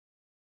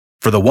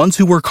For the ones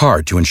who work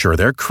hard to ensure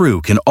their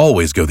crew can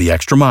always go the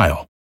extra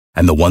mile,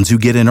 and the ones who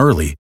get in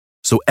early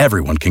so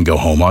everyone can go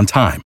home on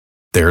time,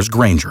 there's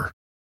Grainger,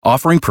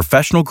 offering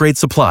professional-grade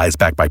supplies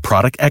backed by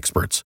product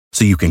experts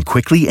so you can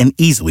quickly and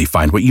easily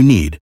find what you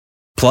need.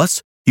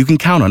 Plus, you can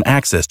count on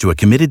access to a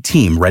committed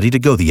team ready to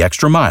go the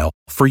extra mile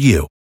for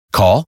you.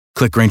 Call,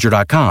 click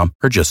Grainger.com,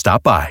 or just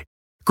stop by.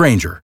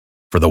 Grainger,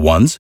 for the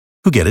ones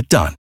who get it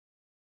done.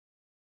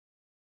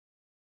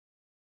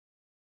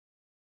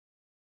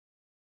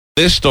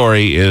 This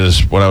story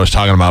is what I was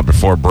talking about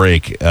before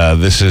break.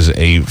 This is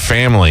a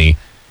family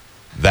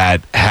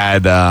that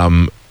had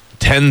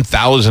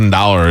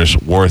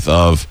 $10,000 worth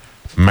of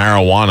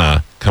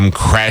marijuana come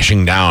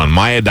crashing down.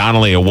 Maya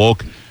Donnelly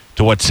awoke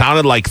to what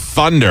sounded like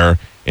thunder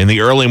in the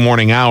early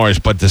morning hours,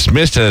 but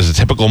dismissed it as a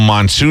typical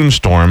monsoon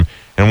storm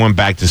and went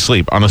back to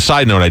sleep. On a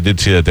side note, I did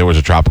see that there was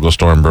a tropical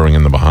storm brewing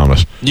in the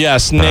Bahamas.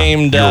 Yes,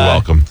 named... You're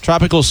welcome.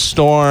 Tropical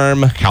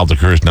Storm... Calta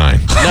Cruise 9.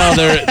 No,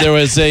 there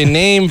was a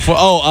name for...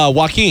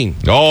 Joaquin.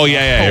 Oh,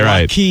 yeah, you're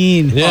right.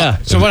 Joaquin. Yeah.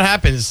 So what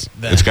happens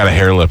then? It's got a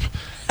hair lip.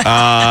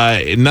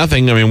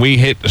 Nothing. I mean, we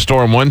hit a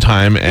storm one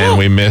time and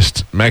we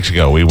missed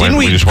Mexico. We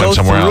just went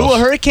somewhere else. Didn't we go through a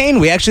hurricane?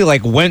 We actually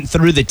went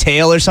through the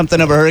tail or something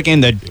of a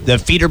hurricane,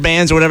 the feeder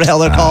bands or whatever the hell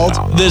they're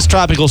called. This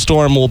tropical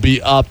storm will be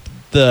up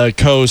the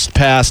coast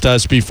past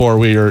us before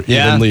we are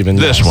even leaving.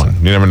 This one.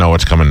 You never know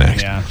what's coming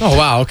next. Yeah. Oh,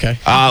 wow, okay.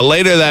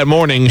 Later that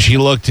morning, she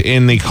looked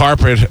in the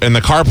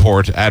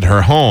carport at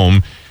her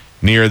home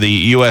near the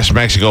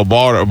U.S.-Mexico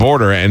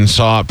border and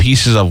saw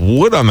pieces of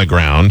wood on the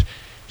ground.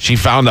 She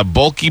found a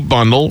bulky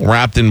bundle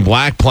wrapped in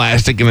black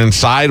plastic, and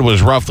inside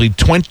was roughly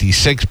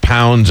 26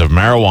 pounds of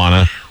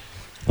marijuana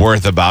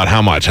worth about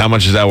how much? How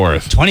much is that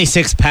worth?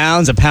 26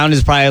 pounds. A pound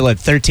is probably like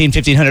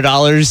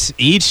 $1,500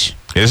 each.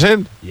 Is it?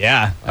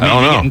 Yeah. I don't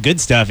know. You're getting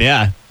good stuff,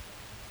 yeah.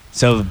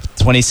 So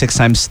 26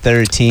 times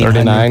 13.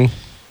 39.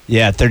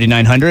 Yeah,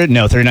 3,900?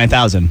 No,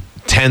 39,000.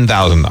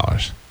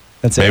 $10,000.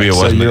 That's it. Maybe it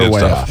wasn't the good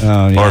stuff.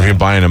 Oh, yeah. Or if you're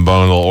buying a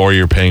bundle, or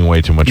you're paying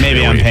way too much for Maybe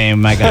your I'm weed.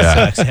 paying. My guy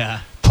sucks,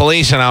 yeah.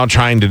 Police are now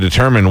trying to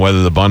determine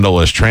whether the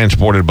bundle is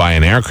transported by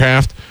an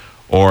aircraft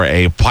or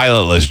a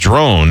pilotless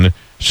drone.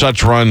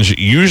 Such runs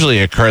usually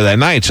occur that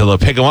night, so they'll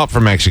pick them up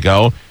from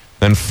Mexico,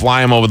 then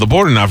fly them over the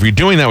border. Now, if you're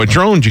doing that with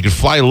drones, you could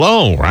fly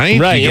low, right?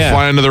 Right, You can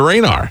fly under the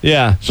radar.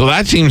 Yeah. So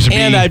that seems to be...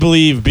 And I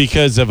believe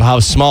because of how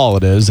small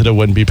it is, that it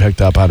wouldn't be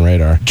picked up on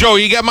radar. Joe,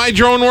 you got my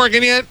drone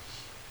working yet?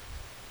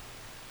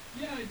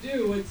 Yeah, I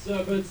do.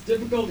 But it's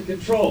difficult to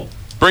control.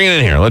 Bring it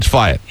in here. Let's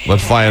fly it.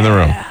 Let's fly in the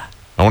room.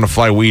 I want to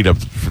fly weed up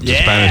to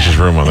Spanish's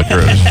room on the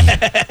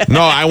cruise. No,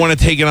 I want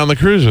to take it on the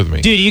cruise with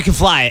me. Dude, you can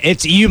fly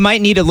it. You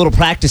might need a little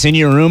practice in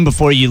your room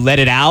before you let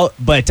it out,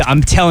 but I'm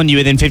telling you,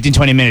 within 15,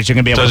 20 minutes, you're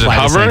going to be able to fly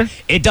Does it hover? this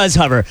thing. It does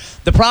hover.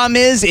 The problem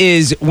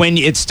is when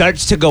it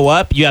starts to go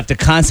up, you have to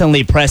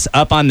constantly press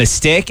up on the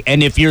stick,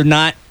 and if you're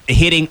not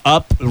hitting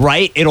up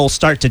right, it'll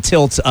start to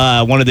tilt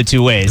one of the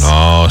two ways.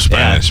 Oh,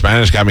 Spanish. Yeah.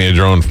 Spanish got me a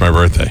drone for my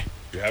birthday.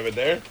 You have it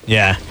there?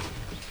 Yeah.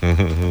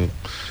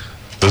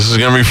 This is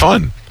going to be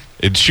fun.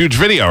 It shoots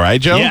video, right,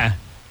 Joe? Yeah.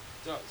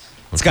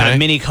 It's got a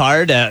mini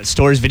card,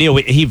 stores video.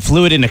 He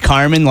flew it into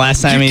Carmen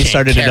last time he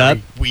started it up.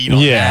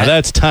 Yeah,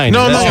 that's tiny.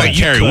 No, I'm not That's going to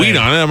carry weed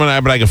on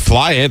it. But I can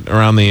fly it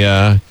around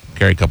the,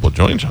 carry a couple of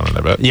joints on it,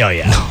 I bet.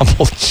 Yeah.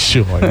 Couple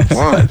joints.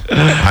 What?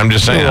 I'm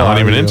just saying, I'm not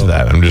even into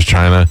that. I'm just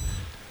trying to,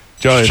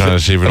 Joey, trying to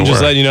see if it'll I'm just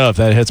work. letting you know if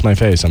that hits my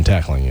face, I'm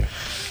tackling you.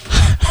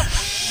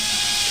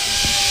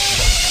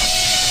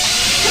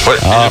 What?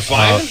 Is it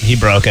flying? He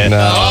broke it. No.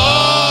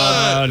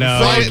 Oh, no.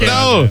 Fly it?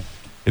 No.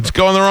 It's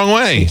going the wrong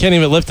way. It can't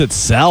even lift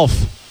itself.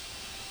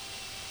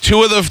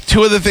 Two of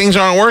the things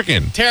aren't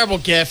working. Terrible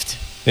gift.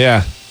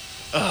 Yeah.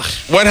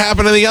 What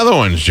happened to the other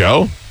ones,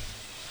 Joe?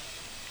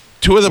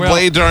 Two of the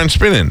blades aren't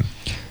spinning.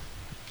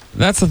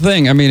 That's the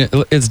thing. I mean,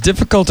 it's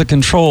difficult to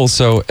control.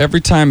 So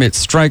every time it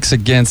strikes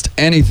against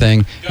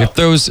anything, if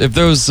those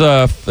flappers,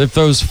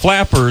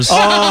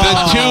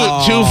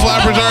 the two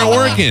flappers aren't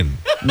working.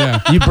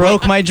 yeah, You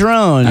broke my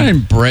drone. I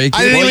didn't break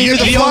I it. didn't even You're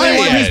get to the fly only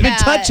one who's yet. been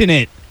touching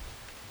it.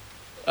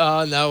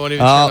 Oh, no, it won't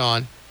even turn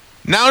on.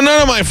 Now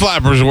none of my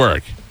flappers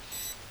work.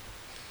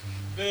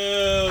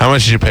 How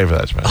much did you pay for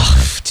that,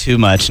 Spanish? Too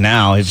much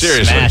now. He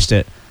Seriously? smashed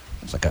it.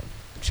 It's like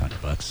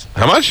 $200.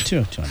 How much?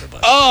 $200.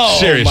 Oh,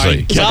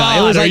 Seriously. my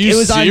God. Are you it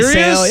was serious? on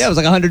sale. Yeah, it was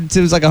like $100.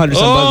 It was like $100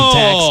 some bucks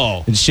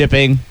tax and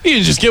shipping. You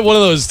can just get one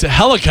of those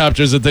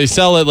helicopters that they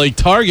sell at like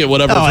Target,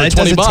 whatever, Oh, for it $20.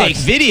 doesn't take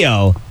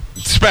video.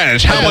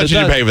 Spanish, how much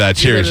did you pay for that?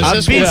 Seriously.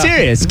 I'm being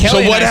serious. Kelly So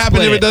and what I happens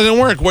split if it doesn't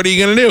work? What are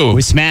you going to do?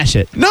 We smash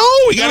it. No,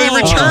 we got to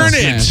return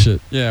Smash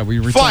it. Yeah, we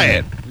return Fly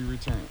it. it. We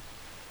return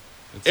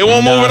it. It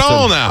won't move at Nothing.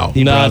 all now.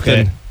 He broke it.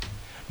 Nothing.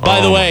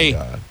 By the Oh, way, my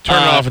God.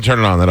 Turn it off and turn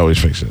it on. That always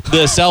fixes it.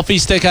 the selfie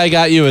stick I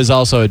got you is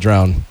also a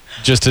drone.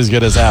 Just as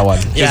good as that one.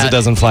 Because Yeah. it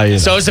doesn't fly either.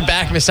 So it's a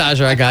back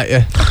massager I got you.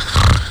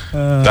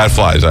 That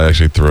flies. I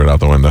actually threw it out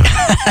the window.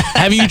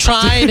 Have you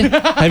tried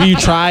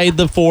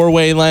the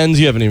 4-way lens?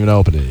 You haven't even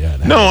opened it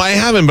yet. No, I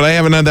haven't, but I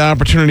haven't had the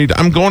opportunity.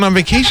 I'm going on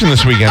vacation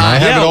this weekend. I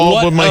have yeah, it all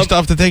what- with my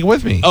stuff to take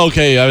with me.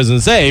 Okay, I was going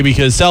to say,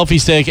 because selfie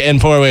stick and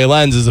 4-way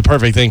lens is the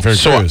perfect thing for a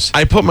So cruise.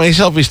 I put my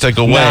selfie stick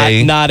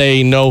away. Not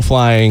a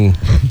no-flying.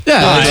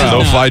 Yeah, it's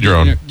no fly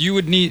drone. You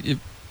would need.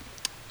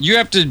 You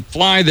have to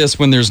fly this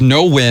when there's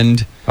no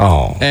wind,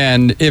 Oh.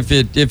 and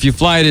if you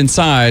fly it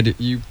inside,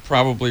 you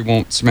probably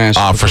won't smash it.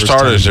 the For first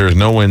starters, time. there's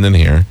no wind in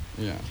here.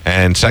 Yeah.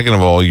 And second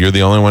of all, you're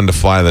the only one to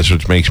fly this,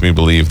 which makes me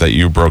believe that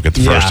you broke it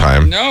the first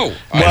time. No.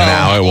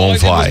 now it all won't I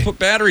did fly. was put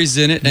batteries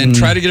in it and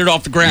try to get it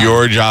off the ground.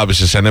 Your job is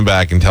to send him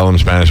back and tell him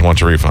Spanish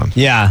wants a refund.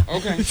 Yeah.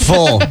 Okay.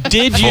 Full.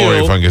 Did Full you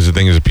refund because the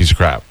thing is a piece of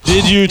crap.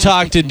 did you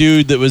talk to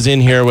dude that was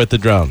in here with the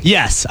drone?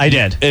 Yes, I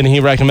did. And he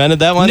recommended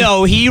that one?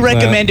 No, he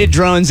recommended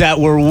drones that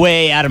were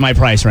way out of my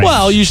price range.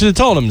 Well, you should have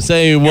told him.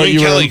 Say what and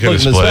you were Kelly looking could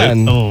to have split it.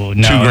 spend. oh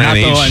no, $2,000 not the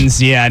each.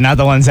 ones. Yeah, not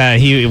the ones that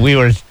we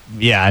were.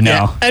 Yeah, no.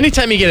 Yeah.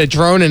 Anytime you get a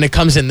drone and it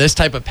comes in this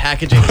type of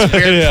packaging, it's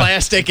weird Yeah.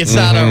 plastic, it's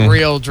not a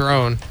real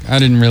drone. I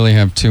didn't really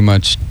have too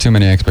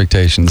many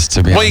expectations,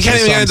 to be Well, you honest. can't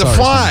even So I'm get it to sorry,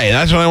 fly.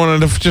 That's what I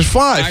wanted to just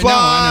fly. I know,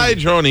 Fly, I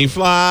know. Droney,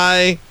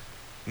 fly.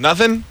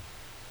 Nothing?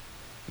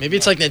 Maybe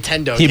it's like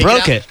Nintendo. He Take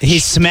broke out, it. He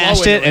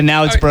smashed blow it, and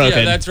now it's broken.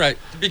 Yeah, that's right.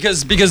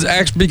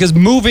 Because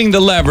moving the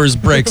levers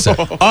breaks it.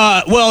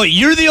 Well,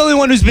 you're the only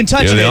one who's been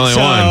touching You're the it, only so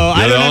one. I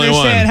You're the don't only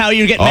understand one. how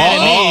you're getting mad at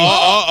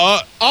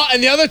me. Oh,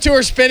 and the other two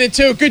are spinning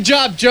too. Good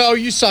job, Joe.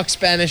 You suck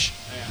Spanish.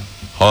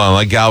 Hold on,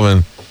 let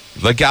Galvin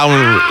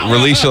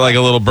release it like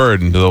a little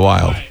bird into the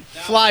wild.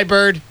 Fly,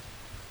 bird.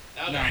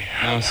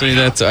 No, see,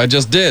 I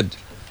just did.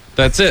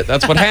 That's it.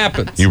 That's what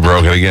happens. You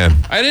broke it again.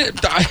 I didn't.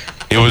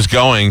 It was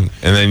going,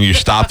 and then you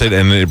stopped it,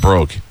 and it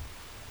broke.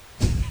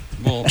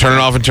 Well, Turn it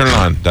off and turn it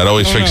on. That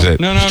always fixes it.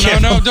 No,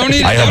 don't eat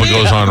it. I hope don't it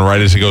eat goes on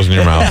right as it goes in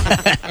your mouth.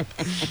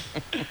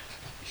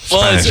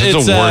 Spanish,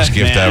 it's the worst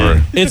gift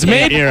ever. It's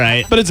made. You're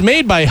right. But it's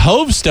made by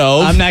Hove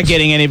Stove. I'm not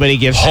getting anybody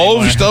gifts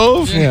anymore. Hove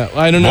stove? Yeah,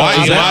 I don't know. Why? Is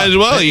You that- might as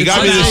well. You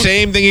got me the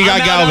same thing you got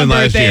I'm out Galvin on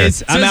last year.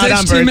 birthdays. I'm Says out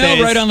on HTML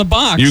birthdays. right on the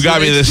box. You got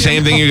me the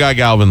same thing you got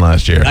Galvin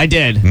last year. I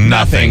did.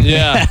 Nothing.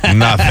 Yeah.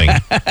 Nothing.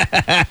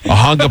 A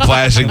hunk of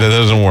plastic that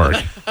doesn't work.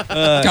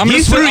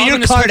 You threw your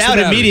card out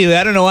immediately.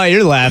 I don't know why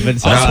you're laughing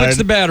so I'll hard. switch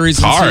the batteries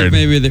and see Card. if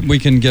maybe that we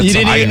can get You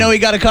some. didn't even know he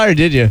got a card,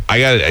 did you? I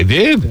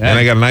did. And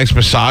I got a nice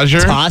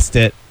massager. Tossed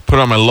it. Put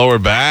it on my lower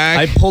back.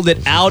 I pulled it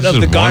out This of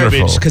the is garbage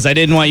wonderful. because I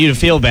didn't want you to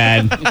feel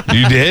bad.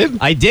 You did?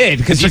 I did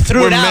because you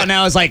threw it out, and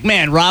I was like,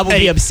 "Man, Rob will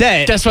be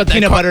upset." guess what? That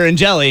Peanut car- butter and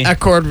jelly. That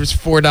cord was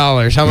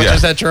 $4. How much Yeah.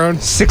 is that drone?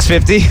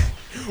 $6.50.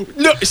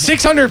 No,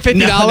 $650.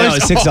 No,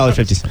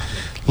 $6.50.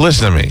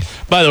 Listen to me.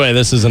 By the way,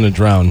 this isn't a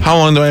drone. How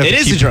long do I have It to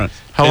is keep a drone.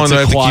 How long It's do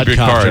I a have to keep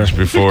your quadcopter. cards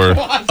before?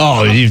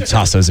 Oh, you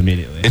toss those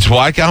immediately. It's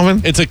what,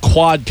 Galvin? It's a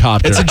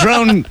quadcopter. It's a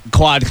drone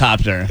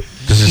quadcopter.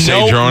 Does it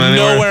say drone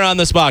anywhere? Nowhere on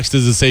this box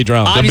does it say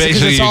drone. So Obviously,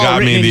 'cause basically, it's you all got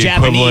me written in the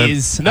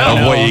Japanese. equivalent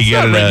No, of what you It's get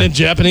not written at in a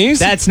Japanese.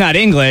 That's not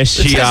English.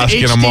 kiosk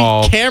in a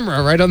mall.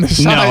 Camera right on the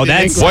side. No, in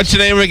that's- English. What's the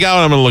name of it,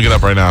 Galvin? I'm going to look it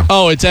up right now.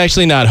 Oh, it's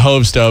actually not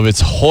Hove Stove.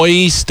 It's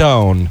Hoy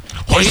Stone.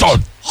 Hoist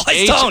on.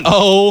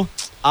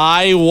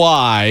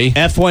 H-O-I-Y.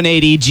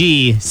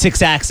 F180G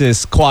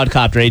 6-axis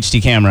quadcopter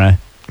HD camera.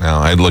 No,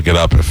 I'd look it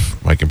up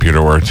if my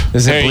computer worked.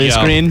 Is There it you blue go.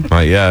 screen?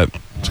 Not yet.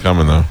 It's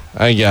coming, though.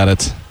 I got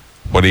it.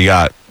 What do you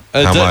got?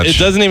 How much? It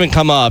doesn't even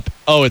come up.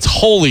 Oh, it's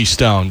Holy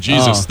Stone.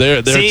 Jesus, Oh.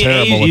 they're See,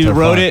 terrible with you their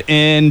wrote font. it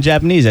in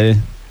Japanese. I did.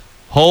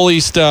 Holy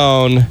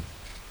Stone,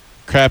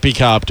 crappy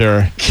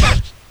copter.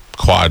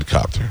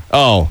 Quadcopter.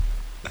 Oh.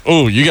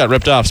 Ooh, you got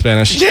ripped off,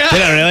 Spanish. Did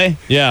I really?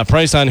 Yeah,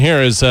 price on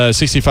here is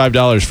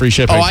 $65 free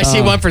shipping. Oh, I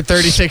see one for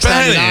 $36.99.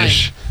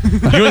 Spanish.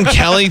 You and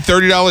Kelly,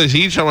 $30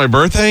 each on my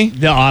birthday?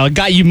 No, I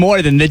got you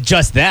more than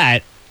just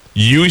that.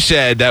 You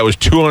said that was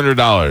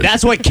 $200.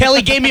 That's what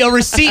Kelly gave me a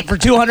receipt for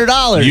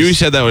 $200. You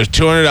said that was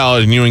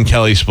 $200 and you and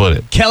Kelly split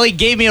it. Kelly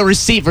gave me a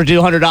receipt for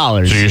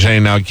 $200. So you're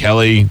saying now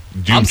Kelly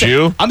duped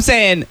you? I'm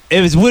saying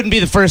wouldn't be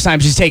the first time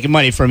she's taking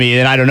money from me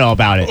and I don't know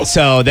about it.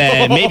 So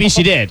then maybe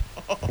she did.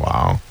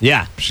 Wow.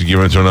 Yeah. She's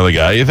giving it to another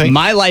guy, you think?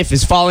 My life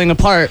is falling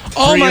apart.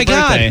 Oh for my your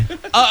birthday.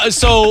 God!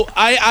 So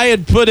I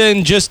had put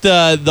in just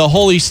the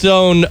Holy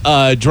Stone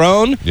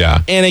drone.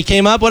 Yeah. And it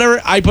came up.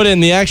 Whatever. I put in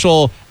the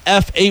actual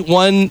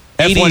F8180C.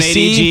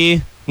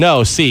 F180G.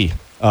 No, C.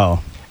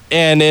 Oh.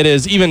 And it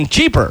is even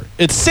cheaper.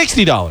 It's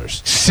 $60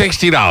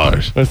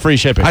 $60. with free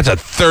shipping. That's a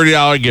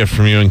 $30 gift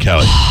from you and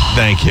Kelly.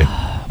 Thank you.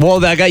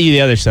 Well, I got you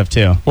the other stuff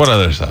too. What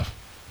other stuff?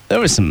 There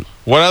was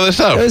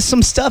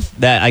some stuff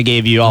that I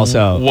gave you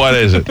also. What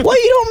is it? What,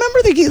 you don't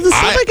remember the stuff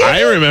I gave I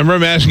you? remember.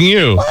 I'm asking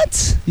you.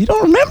 What? You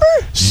don't remember?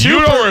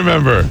 You don't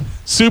remember.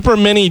 Super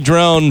mini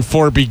drone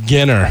for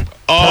beginner.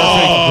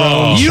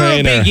 Oh. You're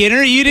trainer. a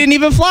beginner. You didn't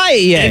even fly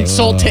it yet.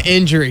 Insult to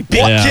injury.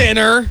 Yeah.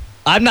 Beginner.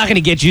 I'm not going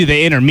to get you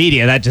the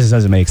intermediate. That just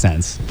doesn't make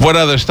sense. What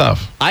other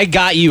stuff? I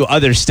got you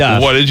other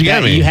stuff. What did you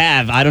get that me? You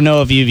have. I don't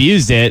know if you've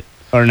used it.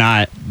 or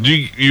not.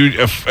 You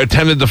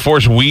attempted to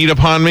force weed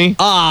upon me?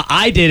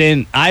 I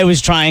didn't. I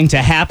was trying to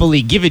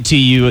happily give it to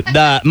you.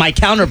 My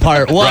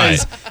counterpart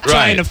was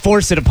trying to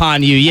force it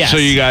upon you, yes. So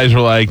you guys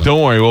were like,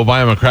 don't worry, we'll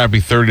buy him a crappy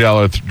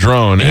 $30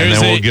 drone, and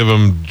then we'll give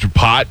him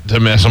pot to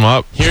mess him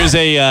up. Here's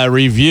a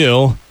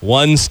review.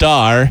 1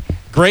 star.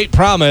 Great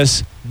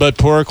promise, but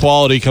poor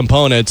quality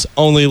components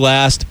only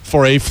last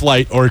for a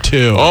flight or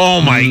 2.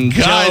 Oh, my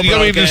God. You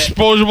got me a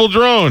disposable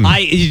drone.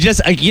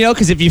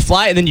 Because if you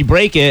fly it and then you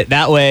break it,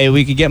 that way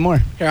we could get more.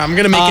 Here, I'm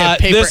going to make a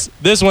paper.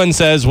 This one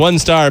says 1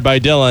 star by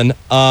Dylan.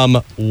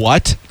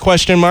 What?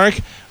 Question mark.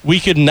 We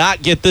could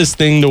not get this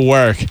thing to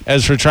work.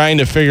 As for trying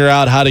to figure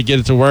out how to get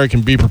it to work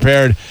and be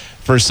prepared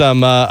for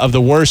some of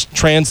the worst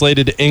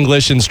translated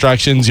English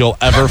instructions you'll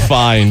ever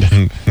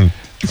find.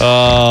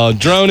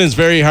 Drone is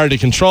very hard to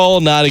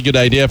control. Not a good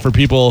idea for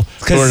people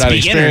who are not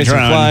experienced in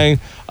flying.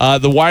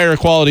 The wire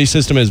quality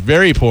system is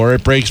very poor.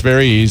 It breaks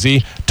very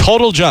easy.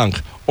 Total junk.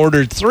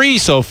 Ordered 3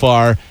 so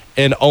far,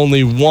 and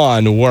only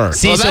 1 worked.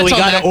 See, so we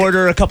got to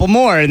order a couple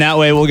more, and that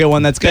way we'll get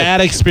one that's good.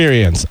 Bad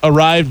experience.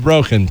 Arrived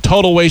broken.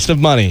 Total waste of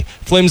money.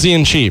 Flimsy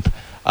and cheap.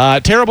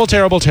 Terrible,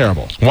 terrible,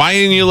 terrible. Why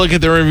didn't you look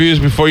at the reviews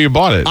before you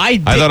bought it? I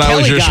thought I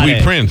was your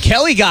sweet prince.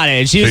 Kelly got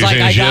it. She was like,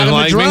 I got him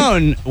a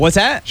drone. What's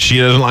that? She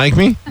doesn't like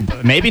me?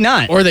 Maybe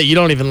not. Or that you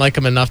don't even like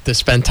him enough to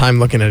spend time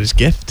looking at his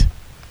gift.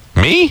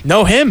 Me?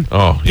 No, him.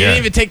 Oh, You yeah. didn't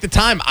even take the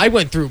time. I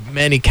went through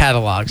many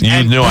catalogs.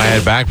 You knew I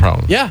had back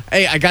problems. Yeah.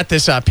 Hey, I got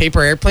this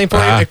paper airplane for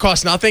you. It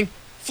costs nothing.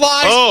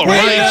 Flies. Oh,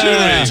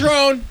 right.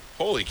 Drone.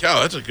 Holy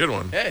cow, that's a good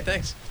one. Hey,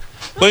 thanks.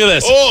 Look at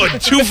this. Oh,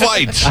 2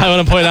 flights. I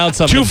want to point out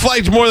something. 2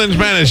 flights more than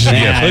Spanish. Look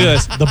at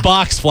this. The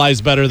box flies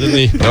better than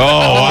the... Oh,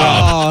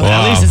 wow.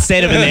 At least it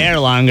stayed up in the air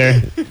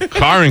longer.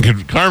 Carmen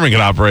could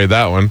operate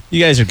that one.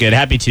 You guys are good.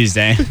 Happy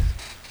Tuesday.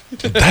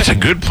 That's a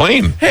good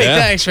plane. Hey,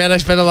 thanks, man. I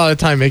spent a lot of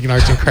time making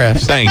arts and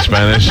crafts. Thanks,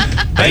 Spanish.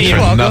 Thanks You're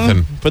for welcome.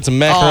 nothing. Put some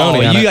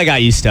macaroni on it. I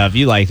got you stuff.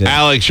 You liked it.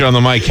 Alex, you're on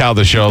the Mike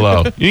Calta show low.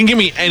 You didn't give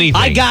me anything.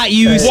 I got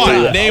you What?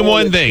 stuff. Name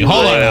one thing.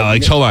 Hold on,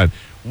 Alex. Hold on.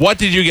 What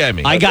did you get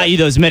me? I got you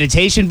those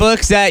meditation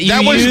books that you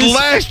That was used.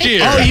 last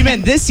year. Oh, you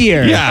meant this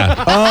year?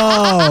 Yeah.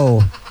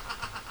 Oh.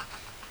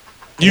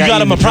 You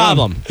got him a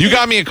problem. You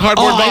got me a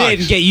cardboard box. I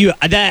didn't get you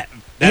that.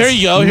 Here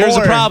you go. Here's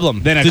a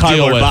problem Than a to deal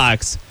cardboard with.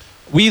 box.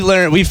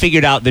 We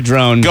figured out the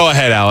drone. Go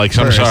ahead, Alex.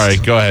 I'm First. sorry.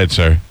 Go ahead,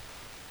 sir.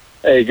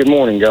 Hey, good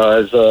morning,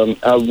 guys.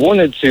 I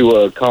wanted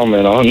to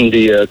comment on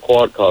the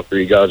quadcopter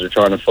you guys are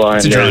trying to fly.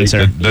 It's a drone,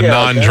 sir. The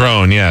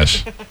non-drone,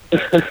 yes.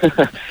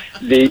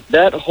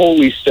 That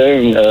Holy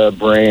Stone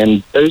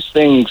brand, those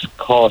things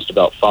cost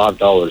about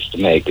 $5 to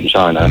make in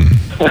China.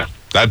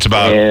 That's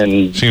about,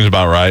 And- seems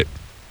about right.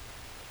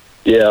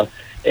 Yeah,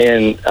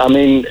 and I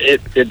mean,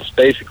 it's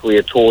basically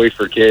a toy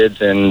for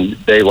kids, and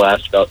they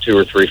last about 2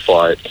 or 3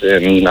 flights.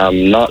 And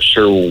I'm not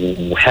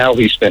sure how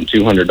he spent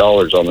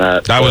 $200 on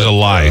that. That was a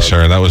lie,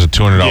 sir. That was a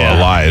 $200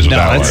 lie is what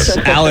that was.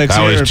 Alex,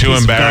 I you're was a too piece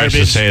of embarrassed to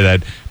garbage. say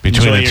that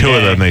between Enjoy the your two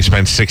of day. them, they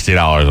spent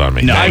 $60 on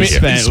me. No, Thank we you.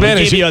 spent-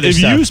 Spanish, gave you other if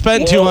stuff. you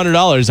spent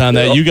 $200 on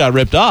that, you got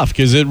ripped off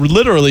because it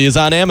literally is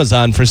on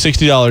Amazon for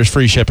 $60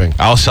 free shipping.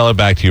 I'll sell it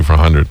back to you for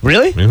 $100.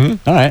 Really?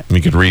 Mm-hmm. All right.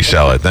 You could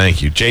resell it.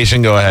 Thank you.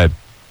 Jason, go ahead.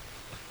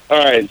 All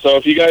right, so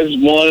if you guys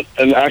want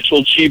an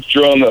actual cheap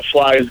drone that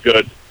flies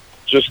good,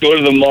 just go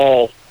to the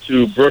mall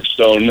to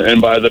Brookstone and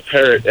buy the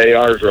Parrot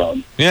AR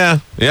drone. Yeah,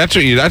 that's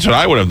what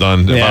I would have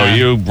done if I were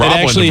you. Rob went to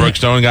actually-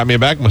 Brookstone and got me a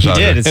back massager.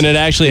 did. It's- And it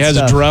actually good has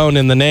stuff. drone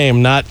in the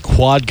name, not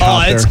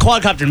quadcopter. Oh, it's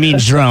quadcopter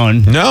means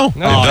drone. No, it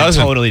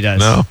doesn't. It totally does.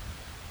 No,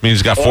 means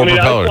it's got 4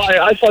 propellers.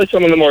 I fly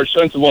some of the more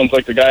expensive ones,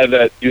 like the guy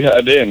that you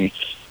had in.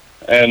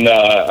 And,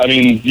 I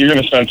mean, you're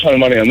going to spend a ton of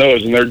money on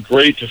those, and they're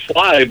great to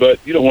fly, but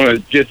you don't want to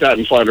get that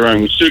and fly it around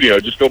in the studio.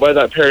 Just go buy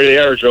that Parrot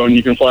AR drone,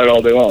 you can fly it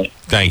all day long.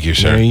 Thank you,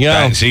 sir. There you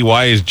go. See,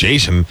 why is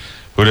Jason,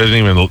 who doesn't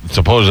even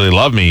supposedly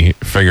love me,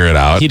 figure it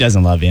out? He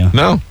doesn't love you.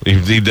 No,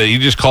 he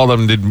just called him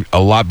and did a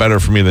lot better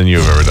for me than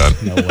you've ever done.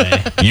 No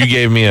way. You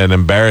gave me an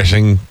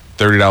embarrassing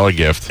 $30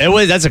 gift.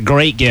 That's a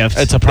great gift.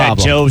 It's a problem.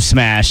 That Joe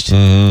smashed,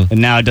 Mm-hmm.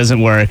 and now it doesn't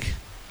work.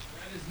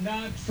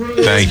 Not true.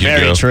 Thank you,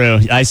 Very Joe. true.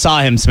 I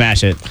saw him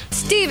smash it.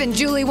 Steve and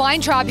Julie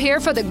Weintraub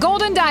here for the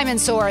Golden Diamond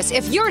Source.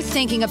 If you're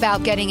thinking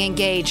about getting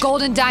engaged,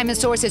 Golden Diamond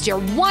Source is your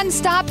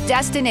one-stop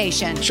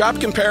destination. Shop,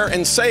 compare,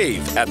 and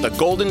save at the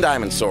Golden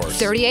Diamond Source.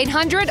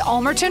 3800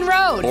 Almerton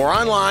Road. Or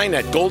online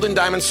at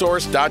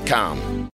goldendiamondsource.com.